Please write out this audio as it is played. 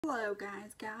Hello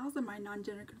guys, gals, and my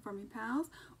non-gender conforming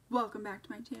pals. Welcome back to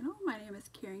my channel. My name is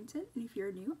Carrington, and if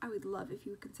you're new, I would love if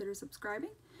you would consider subscribing.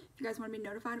 If you guys want to be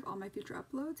notified of all my future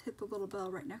uploads, hit the little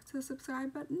bell right next to the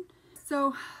subscribe button.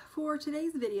 So for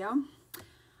today's video,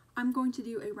 I'm going to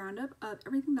do a roundup of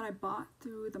everything that I bought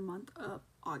through the month of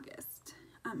August.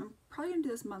 I'm probably going to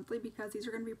do this monthly because these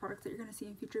are going to be products that you're going to see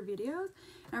in future videos,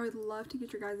 and I would love to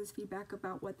get your guys' feedback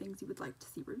about what things you would like to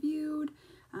see reviewed,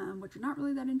 what you're not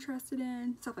really that interested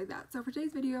in, stuff like that. So for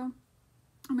today's video,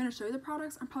 I'm going to show you the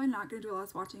products. I'm probably not going to do a lot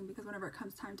of swatching because whenever it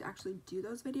comes time to actually do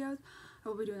those videos, I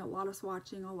will be doing a lot of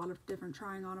swatching, a lot of different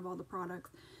trying on of all the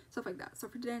products, stuff like that. So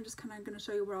for today, I'm just kind of going to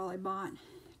show you what all I bought,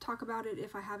 talk about it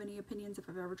if I have any opinions, if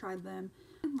I've ever tried them,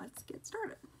 and let's get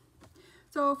started.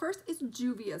 So first is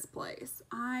Juvia's Place.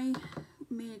 I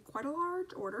made quite a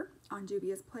large order on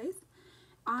Juvia's Place.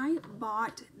 I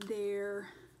bought their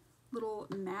little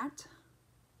matte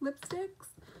lipsticks.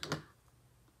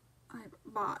 I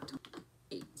bought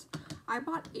 8. I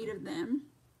bought 8 of them.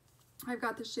 I've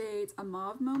got the shades A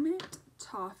Mauve Moment,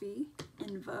 Toffee,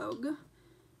 In Vogue,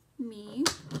 Me,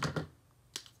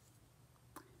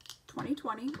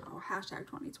 2020, oh, hashtag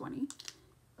 2020,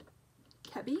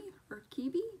 Kebi, or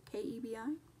Kebi,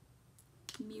 K-E-B-I,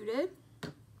 Muted,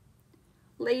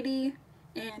 Lady,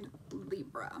 and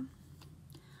Libra.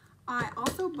 I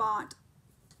also bought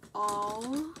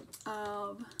all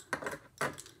of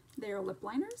their lip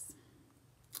liners.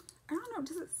 I don't know,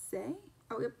 does it say?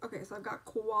 Oh, yep. Okay, so I've got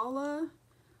Koala,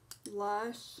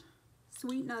 Lush,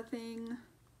 Sweet Nothing,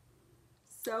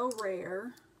 So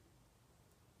Rare,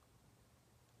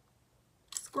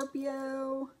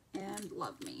 Scorpio, and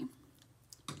Love Me.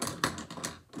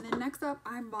 And then next up,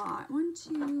 I bought 1,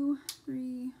 2,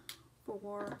 3,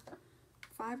 4,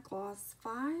 5 gloss,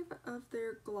 5 of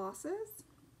their glosses.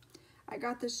 I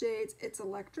got the shades It's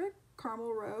Electric,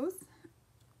 Caramel Rose.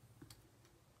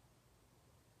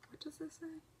 What does this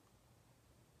say?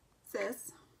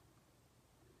 Sis,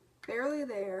 Barely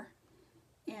There,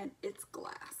 and It's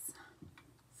Glass.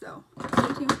 So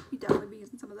stay tuned. You definitely be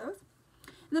using some of those.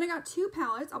 And then I got 2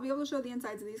 palettes. I'll be able to show the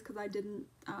insides of these because I didn't,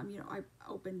 I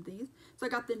opened these. So I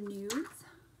got the Nudes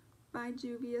by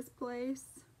Juvia's Place.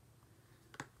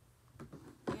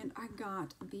 And I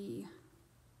got the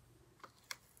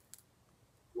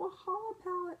Wahala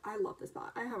palette. I love this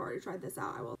palette. I have already tried this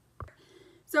out. I will.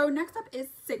 So next up is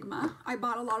Sigma. I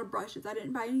bought a lot of brushes. I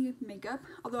didn't buy any makeup,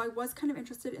 although I was kind of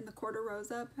interested in the Corta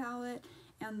Rosa palette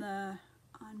and the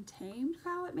Untamed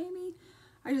palette maybe.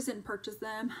 I just didn't purchase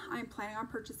them. I'm planning on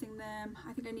purchasing them.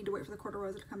 I think I need to wait for the Corta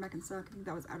Rosa to come back in stock. I think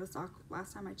that was out of stock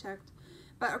last time I checked.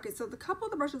 But okay, so the couple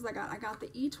of the brushes I got the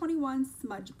E21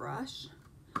 smudge brush.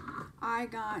 I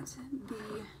got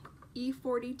the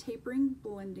E40 tapering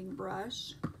blending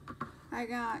brush. I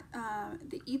got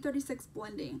the E36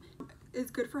 blending.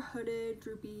 It's good for hooded,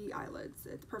 droopy eyelids.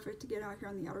 It's perfect to get out here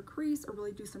on the outer crease or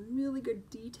really do some really good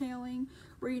detailing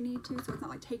where you need to, so it's not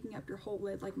like taking up your whole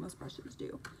lid like most brushes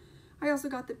do. I also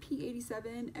got the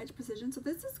P87 Edge Precision. So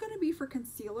this is going to be for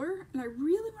concealer, and I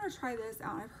really want to try this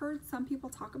out. I've heard some people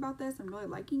talk about this and really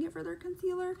liking it for their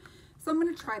concealer, so I'm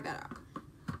going to try that out.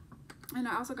 And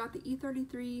I also got the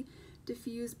E33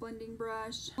 Diffuse Blending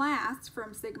Brush. Last,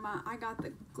 from Sigma, I got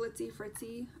the Glitzy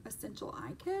Fritzy Essential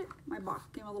Eye Kit. My box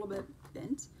came a little bit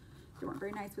bent. They weren't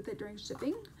very nice with it during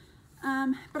shipping.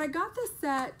 But I got this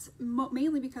set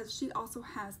mainly because she also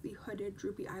has the hooded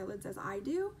droopy eyelids as I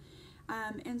do.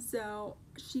 And so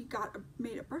she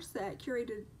made a brush set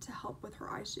curated to help with her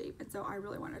eye shape, and so I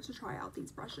really wanted to try out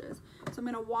these brushes. So I'm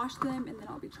going to wash them and then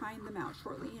I'll be trying them out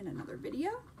shortly in another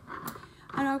video.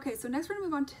 And okay, so next we're going to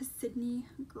move on to Sydney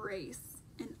Grace,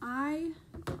 and I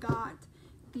got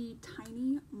the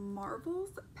Tiny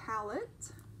Marvels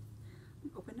palette.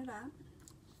 Open it up.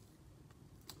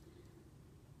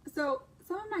 So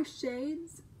some of my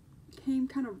shades came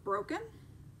kind of broken.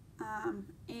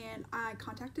 And I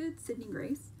contacted Sydney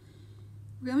Grace.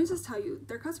 Let me just tell you,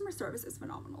 their customer service is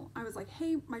phenomenal. I was like,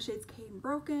 hey, my shades came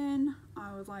broken.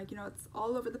 I was like, it's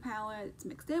all over the palette. It's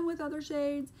mixed in with other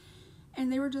shades.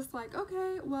 And they were just like,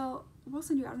 okay, well, we'll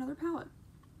send you out another palette.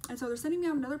 And so they're sending me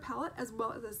out another palette as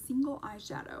well as a single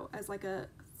eyeshadow as like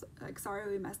sorry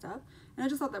we messed up. And I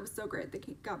just thought that was so great. They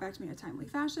got back to me in a timely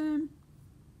fashion.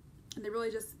 And they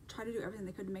really just tried to do everything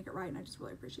they could to make it right. And I just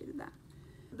really appreciated that.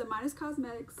 The Midas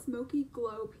Cosmetics Smoky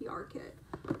Glow PR Kit.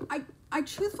 I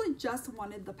truthfully just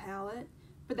wanted the palette,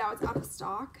 but that was out of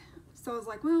stock. So I was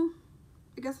like, well,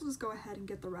 I guess I'll just go ahead and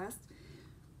get the rest.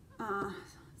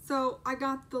 So I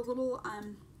got the little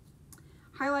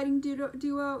highlighting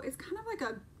duo. It's kind of like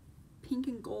a pink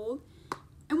and gold.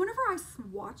 And whenever I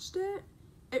swatched it,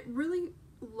 it really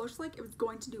looks like it was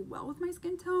going to do well with my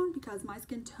skin tone because my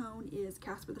skin tone is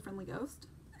Casper the Friendly Ghost.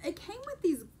 It came with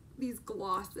these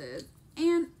glosses,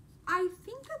 and I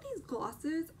think that these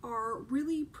glosses are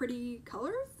really pretty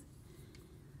colors.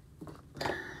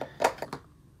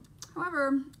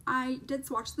 However, I did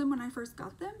swatch them when I first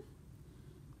got them.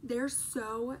 They're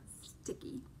so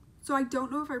sticky. So I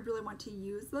don't know if I really want to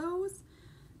use those.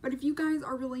 But if you guys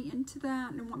are really into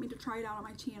that and want me to try it out on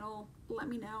my channel, let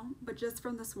me know. But just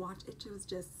from the swatch, it was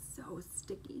just so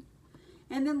sticky.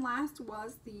 And then last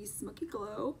was the Smoky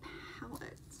Glow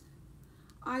palette.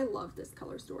 I love this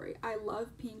color story. I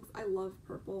love pinks. I love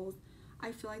purples.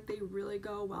 I feel like they really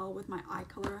go well with my eye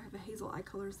color. I have a hazel eye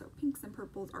color, so pinks and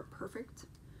purples are perfect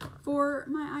for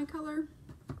my eye color.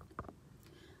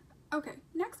 Okay,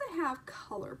 next I have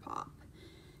ColourPop.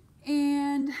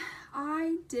 And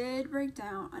I did break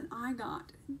down and I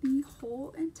got the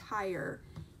whole entire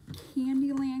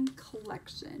Candyland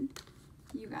collection.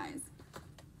 You guys,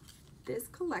 this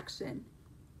collection,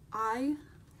 I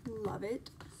love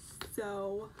it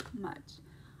so much.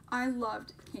 I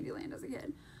loved Candyland as a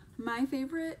kid. My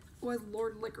favorite was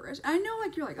Lord Licorice. I know,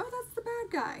 like, you're like, oh, that's the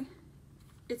bad guy.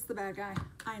 It's the bad guy.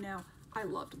 I know. I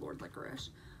loved Lord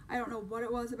Licorice. I don't know what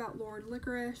it was about Lord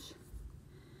Licorice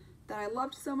that I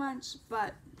loved so much,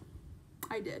 but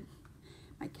I did.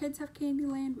 My kids have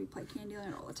Candyland. We play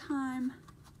Candyland all the time.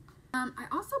 I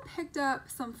also picked up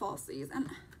some falsies, and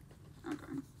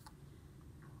okay,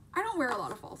 I don't wear a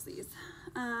lot of falsies.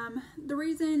 The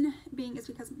reason being is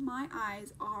because my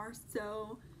eyes are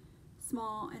so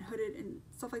small and hooded and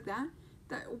stuff like that,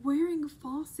 that wearing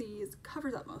falsies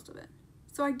covers up most of it.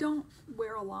 So I don't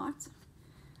wear a lot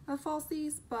of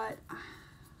falsies, but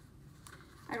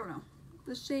I don't know.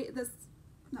 The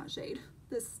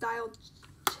styled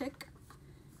chick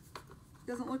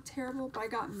doesn't look terrible, but I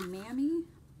got Mammy.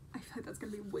 I feel like that's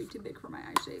gonna be way too big for my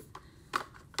eye shape.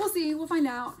 We'll see, we'll find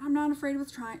out. I'm not afraid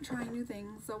of trying new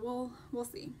things, so we'll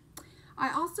see.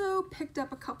 I also picked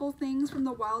up a couple things from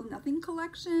the Wild Nothing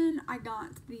collection. I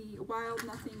got the Wild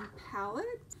Nothing palette,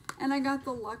 and I got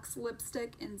the Luxe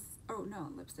lipstick and, oh no,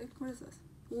 lipstick, what is this?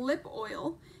 Lip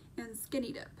oil and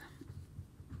Skinny Dip.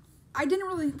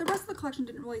 The rest of the collection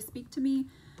didn't really speak to me.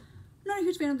 I'm not a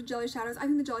huge fan of the jelly shadows. I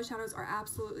think the jelly shadows are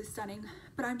absolutely stunning,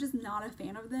 but I'm just not a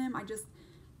fan of them. I just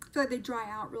feel like they dry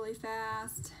out really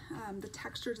fast. The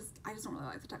texture I just don't really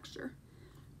like the texture.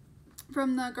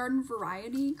 From the Garden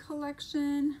Variety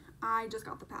collection, I just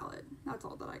got the palette. That's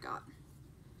all that I got.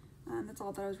 That's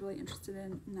all that I was really interested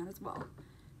in that as well.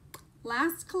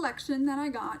 Last collection that I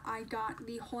got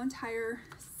the whole entire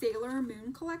Sailor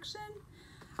Moon collection.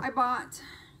 I bought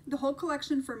the whole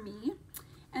collection for me,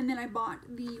 and then I bought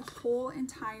the whole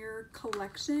entire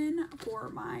collection for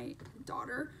my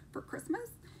daughter for Christmas.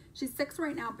 She's 6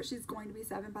 right now, but she's going to be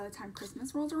 7 by the time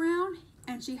Christmas rolls around,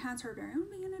 and she has her very own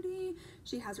vanity.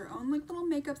 She has her own like little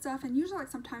makeup stuff, and usually like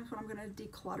sometimes when I'm gonna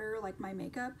declutter like my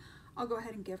makeup, I'll go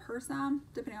ahead and give her some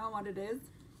depending on what it is.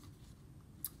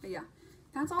 But yeah,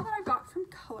 that's all that I got from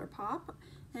ColourPop.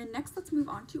 And next let's move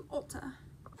on to Ulta.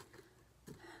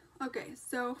 Okay,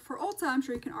 so for Ulta, I'm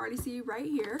sure you can already see right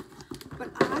here,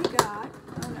 but I got,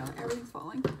 oh no, everything's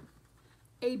falling,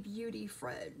 a beauty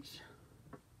fridge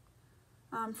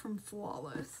from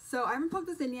Flawless. So I haven't plugged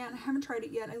this in yet. I haven't tried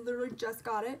it yet. I literally just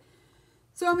got it.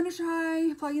 So I'm going to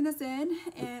try plugging this in,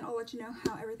 and I'll let you know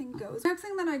how everything goes. Next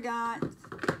thing that I got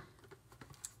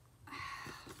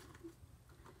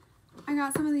I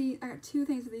got 2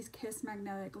 things of these Kiss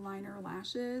Magnetic Liner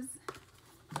Lashes.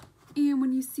 And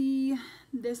when you see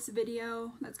this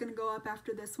video that's going to go up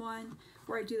after this one,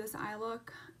 where I do this eye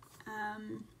look,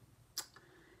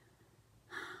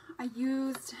 I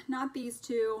used not these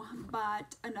 2,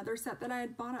 but another set that I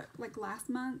had bought like last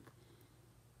month.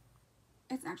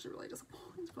 It's actually really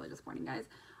disappointing. It's really disappointing, guys.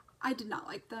 I did not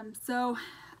like them. So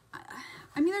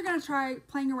I'm either going to try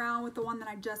playing around with the one that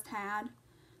I just had,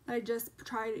 that I just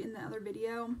tried in the other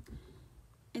video,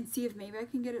 and see if maybe I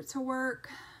can get it to work.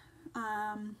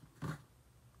 I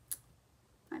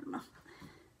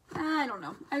don't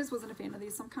know. I just wasn't a fan of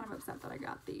these, so I'm kind of upset that I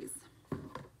got these.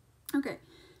 Okay,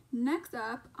 next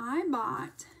up, I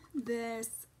bought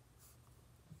this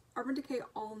Urban Decay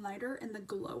All Nighter in the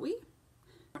Glowy.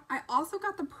 I also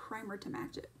got the primer to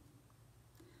match it.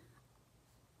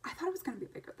 I thought it was going to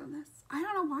be bigger than this. I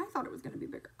don't know why I thought it was going to be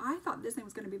bigger. I thought this thing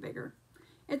was going to be bigger.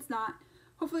 It's not.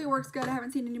 Hopefully it works good. I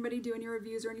haven't seen anybody do any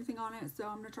reviews or anything on it, so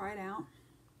I'm going to try it out.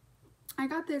 I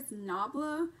got this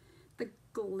Nabla, the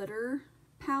glitter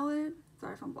palette.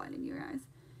 Sorry if I'm blinding you guys.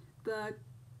 The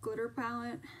glitter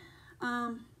palette.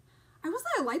 I will say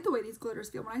I like the way these glitters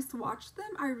feel. When I swatched them,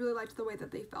 I really liked the way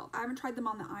that they felt. I haven't tried them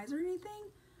on the eyes or anything,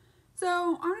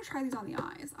 So I'm going to try these on the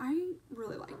eyes. I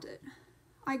really liked it.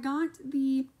 I got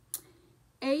the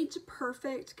Age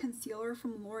Perfect Concealer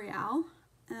from L'Oreal.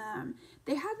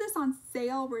 They had this on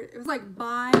sale where it was like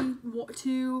buy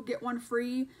two, get one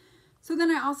free. So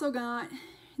then I also got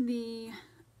the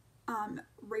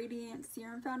Radiant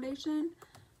Serum Foundation.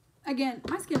 Again,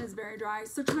 my skin is very dry,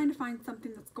 so trying to find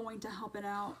something that's going to help it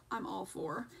out, I'm all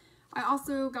for. I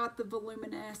also got the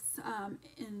Voluminous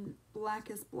in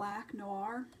Black is Black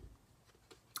Noir.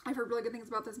 I've heard really good things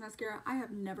about this mascara. I have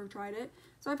never tried it,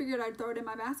 so I figured I'd throw it in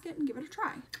my basket and give it a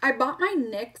try. I bought my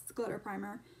NYX glitter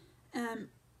primer.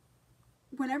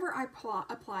 Whenever I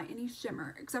apply any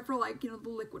shimmer, except for like, you know, the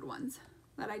liquid ones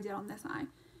that I did on this eye,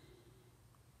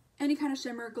 any kind of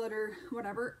shimmer, glitter,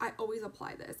 whatever, I always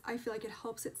apply this. I feel like it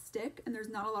helps it stick and there's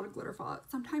not a lot of glitter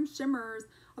fallout. Sometimes shimmers,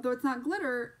 although it's not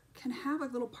glitter, can have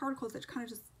like little particles that kind of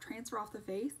just transfer off the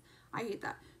face. I hate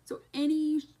that. So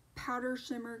any powder,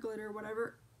 shimmer, glitter,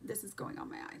 whatever, this is going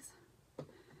on my eyes.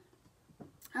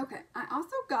 Okay, I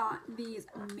also got these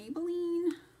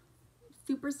Maybelline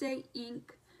Superstay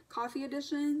Ink Coffee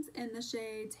Editions in the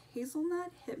shades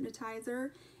Hazelnut,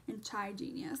 Hypnotizer, and Chai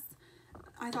Genius.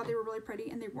 I thought they were really pretty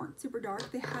and they weren't super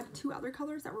dark. They had two other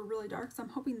colors that were really dark, so I'm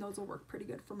hoping those will work pretty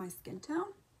good for my skin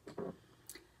tone.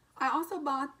 I also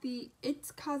bought the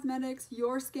It Cosmetics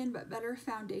Your Skin But Better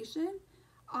Foundation.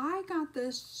 I got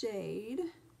this shade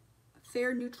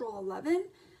Fair Neutral 11.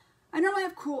 I normally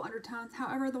have cool undertones,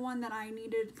 however the one that I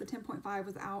needed, the 10.5,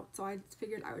 was out, so I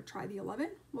figured I would try the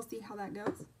 11. We'll see how that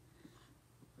goes.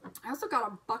 I also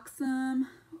got a Buxom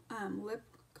lip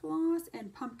gloss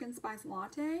and pumpkin spice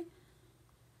latte.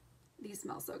 These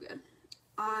smell so good.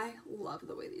 I love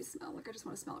the way these smell. Like, I just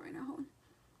want to smell it right now. Hold on.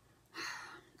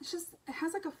 It's just, it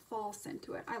has like a fall scent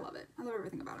to it. I love it. I love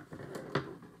everything about it. All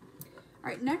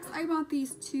right, next I bought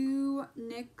these two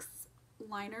NYX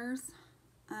liners.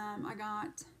 I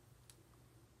got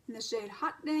in the shade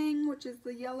Hot Dang, which is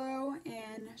the yellow,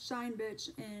 and Shine Bitch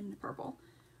in purple.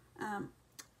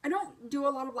 I don't do a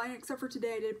lot of liner except for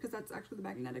today I did, because that's actually the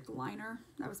magnetic liner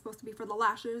that was supposed to be for the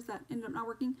lashes that ended up not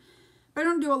working. But I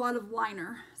don't do a lot of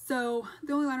liner, so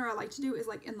the only liner I like to do is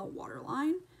like in the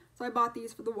waterline. So I bought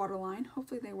these for the waterline.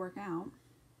 Hopefully they work out.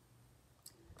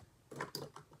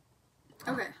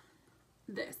 Okay,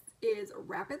 this is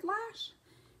Rapid Lash.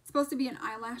 It's supposed to be an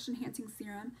eyelash enhancing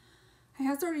serum. I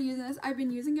have started using this. I've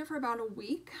been using it for about a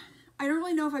week. I don't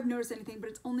really know if I've noticed anything, but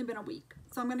it's only been a week.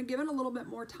 So I'm going to give it a little bit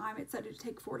more time. It said it'd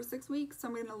take 4 to 6 weeks, so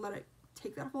I'm going to let it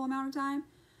take that full amount of time.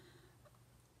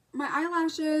 My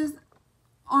eyelashes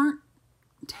aren't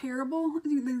terrible.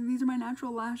 These are my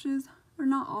natural lashes. They're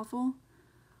not awful.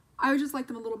 I would just like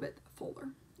them a little bit fuller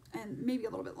and maybe a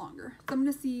little bit longer. So I'm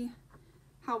going to see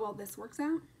how well this works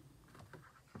out.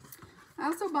 I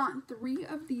also bought 3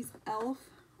 of these e.l.f.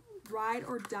 Ride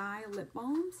or Die lip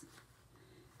balms.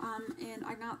 And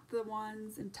I got the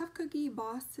ones in Tough Cookie,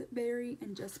 Boss Berry,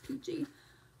 and Just Peachy.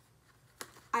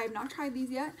 I have not tried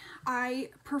these yet. I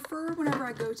prefer whenever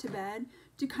I go to bed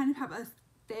to kind of have a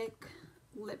thick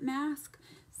lip mask.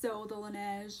 So the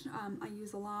Laneige I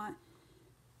use a lot.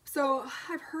 So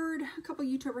I've heard a couple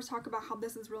YouTubers talk about how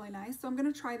this is really nice. So I'm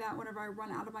going to try that whenever I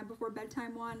run out of my before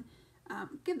bedtime one.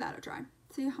 Give that a try.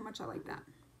 See how much I like that.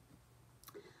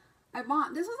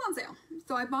 This was on sale.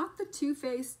 So I bought the Too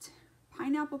Faced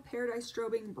Pineapple Paradise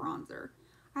Strobing Bronzer.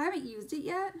 I haven't used it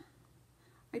yet.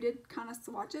 I did kind of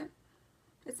swatch it.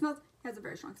 It has a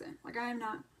very strong scent. Like, I am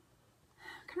not,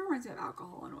 kind of reminds me of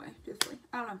alcohol in a way, truthfully.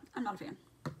 I don't know. I'm not a fan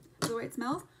of the way it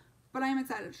smells, but I am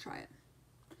excited to try it.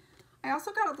 I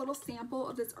also got a little sample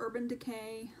of this Urban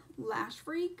Decay Lash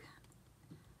Freak.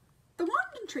 The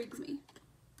one intrigues me.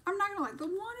 I'm not gonna lie, the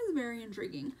one is very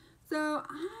intriguing. So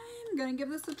I'm gonna give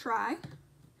this a try.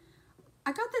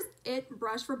 I got this It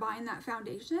brush for buying that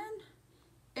foundation.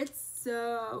 It's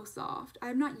so soft. I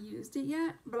have not used it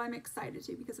yet, but I'm excited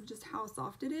to because of just how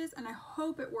soft it is, and I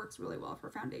hope it works really well for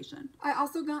foundation. I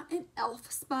also got an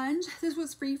e.l.f. sponge. This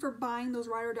was free for buying those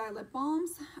Ride or Die lip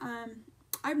balms.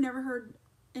 I've never heard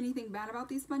anything bad about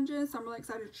these sponges, so I'm really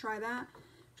excited to try that.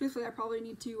 Truthfully, I probably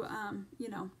need to, you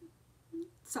know,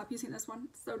 stop using this one.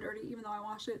 It's so dirty, even though I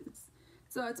wash it.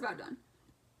 So it's about done.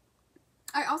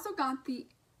 I also got the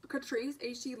Catrice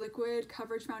HD Liquid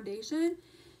Coverage Foundation.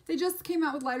 They just came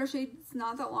out with lighter shades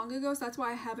not that long ago, so that's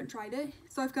why I haven't tried it.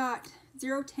 So I've got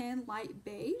 010 Light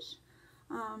Beige.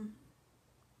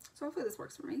 So hopefully this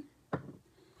works for me.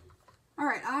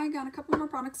 Alright, I got a couple more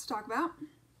products to talk about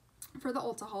for the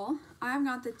Ulta haul. I've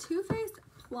got the Too Faced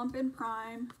Plump and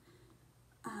Prime,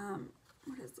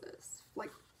 what is this?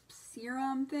 Like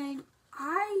serum thing.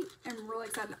 I am really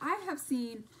excited. I have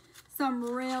seen some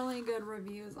really good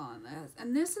reviews on this,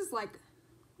 and this is like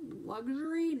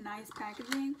Luxury, nice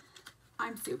packaging.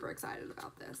 I'm super excited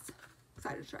about this.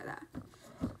 Excited to try that.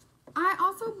 I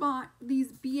also bought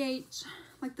these BH,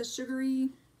 like the sugary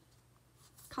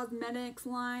cosmetics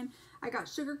line. I got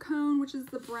Sugar Cone, which is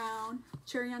the brown,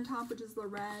 Cherry on Top, which is the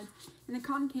red, and then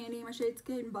Cotton Candy. My shade's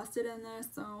getting busted in this,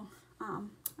 so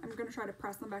I'm going to try to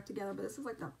press them back together, but this is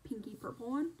like the pinky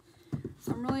purple one.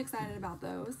 So I'm really excited about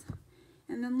those.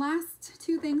 And then last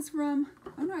two things from,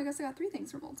 oh no, I guess I got three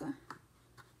things from Ulta.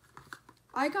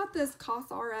 I got this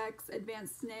COSRX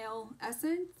Advanced Snail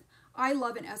Essence. I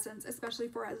love an essence, especially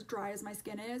for as dry as my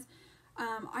skin is.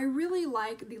 I really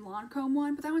like the Lancome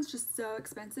one, but that one's just so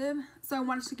expensive. So I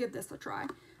wanted to give this a try. I'm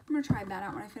going to try that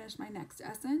out when I finish my next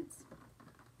essence.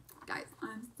 Guys,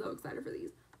 I'm so excited for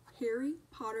these. Harry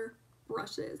Potter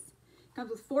brushes. It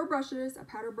comes with 4 brushes, a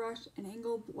powder brush, an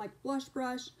angled like blush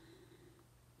brush,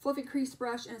 fluffy crease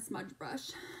brush, and a smudge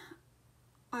brush.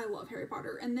 I love Harry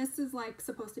Potter, and this is like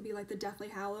supposed to be like the Deathly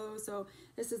Hallows. So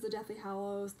this is the Deathly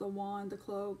Hallows, the wand, the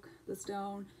cloak, the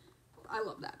stone. I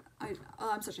love that.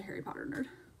 I'm such a Harry Potter nerd.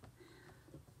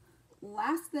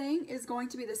 Last thing is going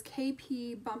to be this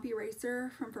KP Bump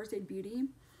Eraser from First Aid Beauty.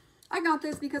 I got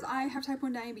this because I have type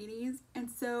 1 diabetes, and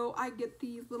so I get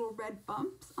these little red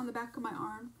bumps on the back of my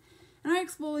arm. And I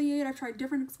exfoliate. I've tried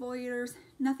different exfoliators.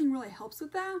 Nothing really helps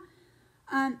with that.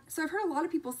 So I've heard a lot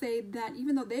of people say that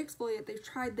even though they exfoliate, they've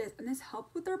tried this and this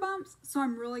helped with their bumps. So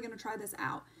I'm really going to try this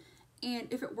out. And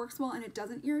if it works well and it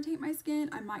doesn't irritate my skin,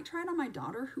 I might try it on my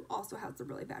daughter who also has the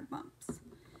really bad bumps.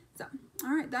 So,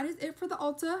 all right, that is it for the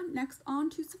Ulta. Next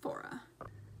on to Sephora.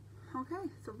 Okay,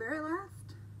 so very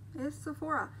last is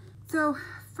Sephora. So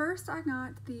first I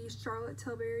got the Charlotte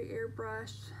Tilbury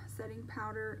Airbrush Setting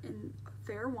Powder in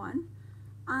Fair 1.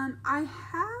 I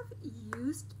have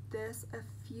used this a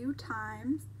few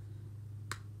times.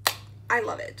 I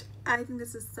love it. I think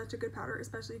this is such a good powder,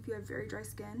 especially if you have very dry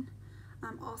skin.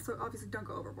 Also, obviously don't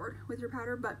go overboard with your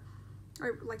powder, but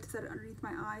I like to set it underneath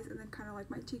my eyes, and then kind of like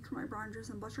my cheeks where my bronzers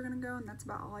and blush are going to go, and that's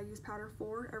about all I use powder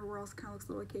for. Everywhere else kind of looks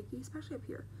a little cakey, especially up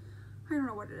here. I don't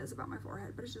know what it is about my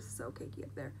forehead, but it's just so cakey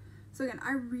up there. So again,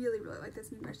 I really, really like this,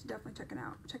 and you guys should definitely check it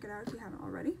out. Check it out if you haven't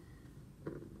already.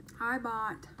 I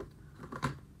bought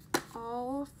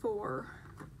all 4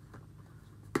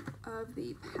 of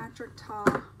the Patrick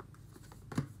Ta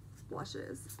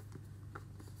blushes.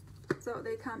 So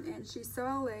they come in She's So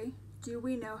LA, Do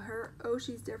We Know Her, Oh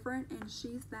She's Different, and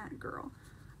She's That Girl.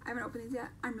 I haven't opened these yet.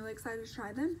 I'm really excited to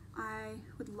try them. I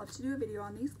would love to do a video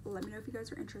on these. Let me know if you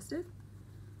guys are interested.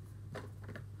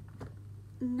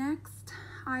 Next,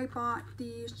 I bought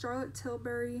the Charlotte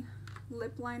Tilbury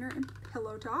Lip Liner in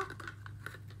Pillow Talk.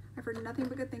 I've heard nothing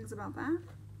but good things about that.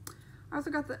 I also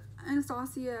got the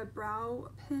Anastasia Brow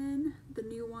Pen, the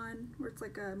new one where it's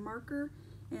like a marker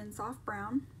in soft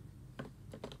brown.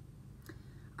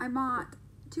 I bought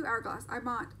 2 Hourglass. I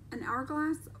bought an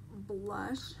Hourglass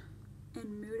blush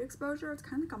in Mood Exposure. It's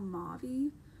kind of like a mauve-y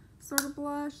sort of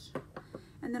blush.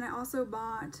 And then I also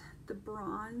bought the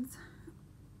bronze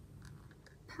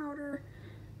powder.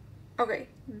 Okay,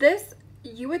 this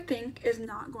you would think is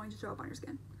not going to show up on your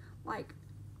skin. Like,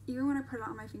 even when I put it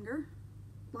on my finger,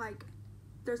 like,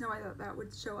 there's no way that that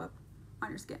would show up on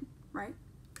your skin, right?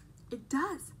 It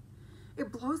does.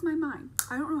 It blows my mind.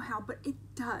 I don't know how, but it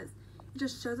does. It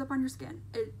just shows up on your skin,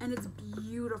 and it's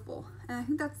beautiful. And I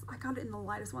think I got it in the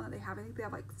lightest one that they have. I think they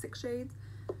have like 6 shades.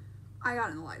 I got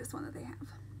it in the lightest one that they have.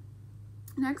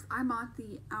 Next, I bought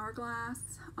the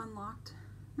Hourglass Unlocked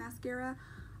Mascara.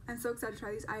 I'm so excited to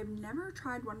try these. I've never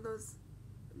tried one of those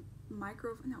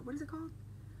what is it called?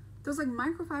 Those like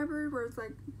microfiber where it's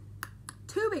like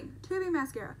tubing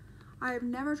mascara. I have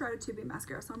never tried a tubing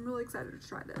mascara, so I'm really excited to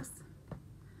try this.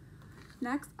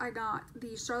 Next, I got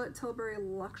the Charlotte Tilbury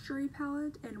Luxury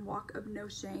Palette in Walk of No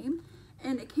Shame.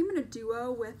 And it came in a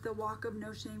duo with the Walk of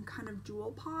No Shame kind of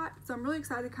jewel pot. So I'm really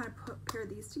excited to kind of pair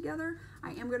these together.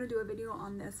 I am going to do a video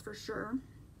on this for sure.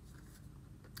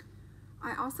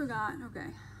 I also got,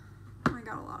 I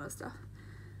got a lot of stuff.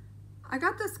 I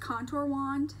got this contour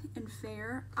wand in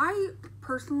Fair. I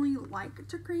personally like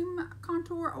to cream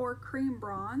contour or cream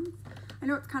bronze. I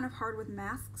know it's kind of hard with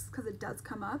masks because it does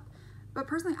come up. But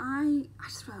personally, I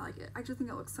just really like it. I just think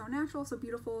it looks so natural, so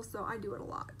beautiful, so I do it a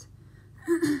lot.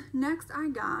 Next, I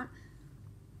got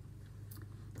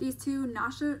these 2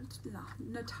 Natasha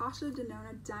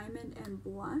Denona Diamond and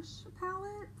Blush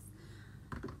palettes.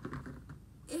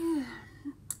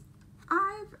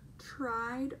 I've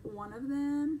tried one of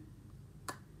them.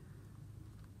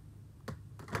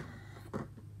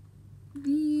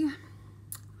 The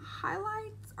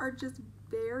highlights are just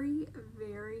very,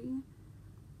 very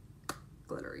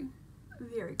glittery.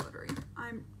 Very glittery.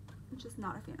 I'm just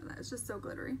not a fan of that. It's just so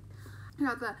glittery. I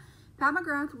got the Pat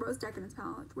McGrath Rose Decadence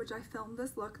palette, which I filmed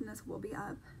this look, and this will be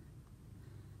up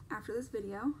after this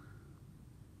video.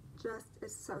 Just,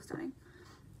 it's so stunning.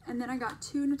 And then I got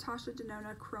two Natasha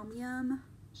Denona Chromium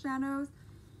shadows.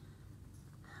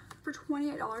 For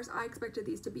 $28, I expected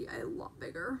these to be a lot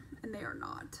bigger, and they are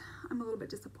not. I'm a little bit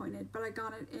disappointed, but I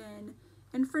got it in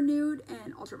Infra Nude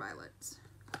and Ultraviolet.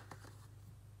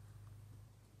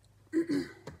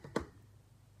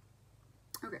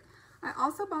 Okay, I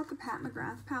also bought the Pat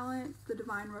McGrath palette, the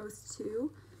Divine Rose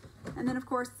 2, and then of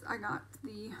course I got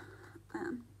the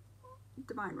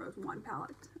Divine Rose 1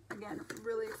 palette. Again,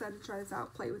 really excited to try this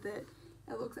out, play with it.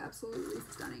 It looks absolutely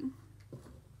stunning.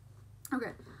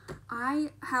 Okay,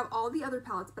 I have all the other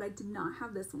palettes, but I did not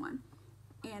have this one,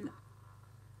 and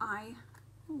I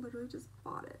literally just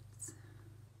bought it.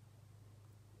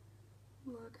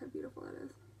 Look how beautiful that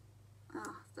is.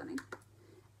 Ah, stunning.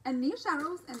 And these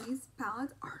shadows and these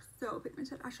palettes are so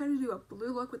pigmented. I tried to do a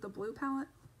blue look with the blue palette.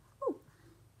 Oh,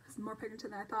 it's more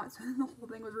pigmented than I thought, so then the whole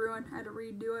thing was ruined. I had to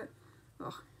redo it.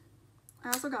 Ugh. I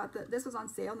also got this was on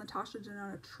sale, Natasha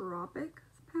Denona Tropics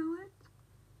palette.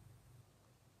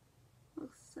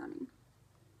 Looks stunning.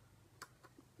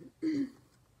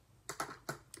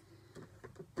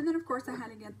 And then of course I had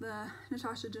to get the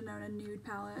Natasha Denona Nude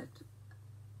palette.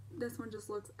 This one just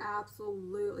looks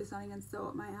absolutely stunning and so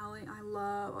up my alley. I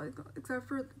love, except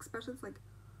for especially it's like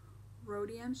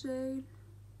rhodium shade.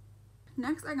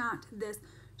 Next I got this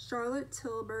Charlotte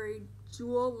Tilbury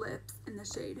Jewel Lips in the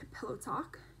shade Pillow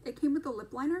Talk. It came with a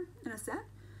lip liner in a set,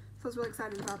 so I was really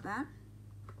excited about that.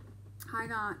 I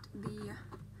got the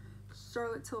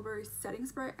Charlotte Tilbury setting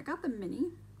spray. I got the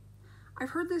mini. I've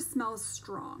heard this smells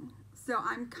strong, so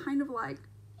I'm kind of like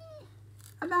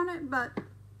about it, but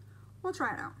we'll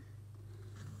try it out.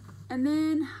 And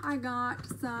then I got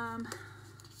some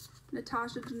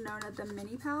Natasha Denona, the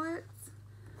mini palettes.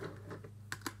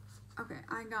 Okay,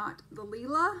 I got the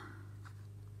Lila.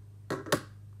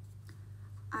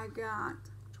 I got,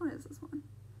 which one is this one?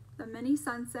 The mini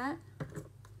Sunset,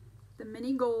 the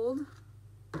mini Gold,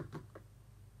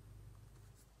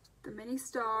 the mini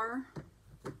Star,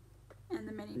 and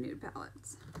the mini Nude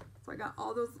palettes. So I got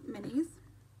all those minis.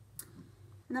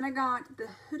 And then I got the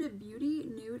Huda Beauty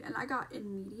Nude, and I got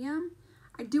in medium.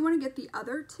 I do want to get the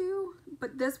other two,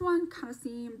 but this one kind of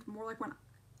seemed more like one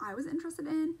I was interested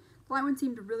in. The light one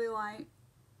seemed really light,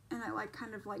 and I like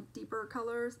kind of like deeper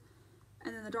colors.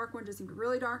 And then the dark one just seemed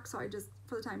really dark, so I just,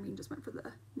 for the time being, just went for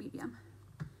the medium.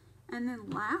 And then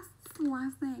last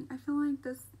thing, I feel like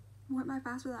this went by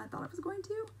faster than I thought it was going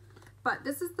to. But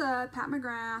this is the Pat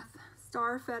McGrath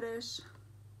Star Fetish.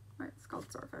 Right, it's called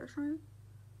Star Fetish, right?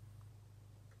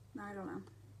 No, I don't know.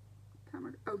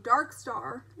 Oh, Dark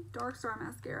Star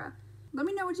mascara. Let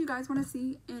me know what you guys want to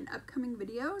see in upcoming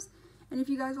videos. And if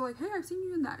you guys are like, hey, I've seen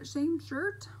you in that same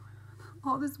shirt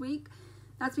all this week,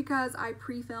 that's because I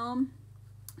pre-film.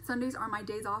 Sundays are my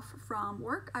days off from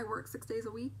work. I work 6 days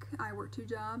a week. I work 2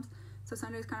 jobs. So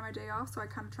Sunday's kind of my day off. So I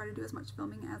kind of try to do as much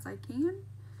filming as I can.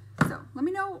 So let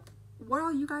me know what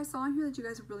all you guys saw in here that you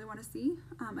guys really want to see.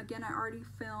 Again, I already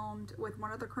filmed with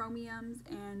one of the chromiums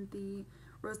and the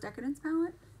Rose Decadence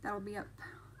palette. That'll be up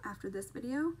after this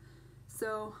video.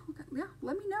 So okay, yeah,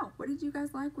 let me know. What did you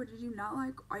guys like? What did you not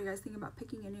like? Are you guys thinking about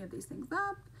picking any of these things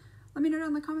up? Let me know down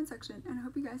in the comment section, and I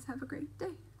hope you guys have a great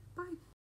day.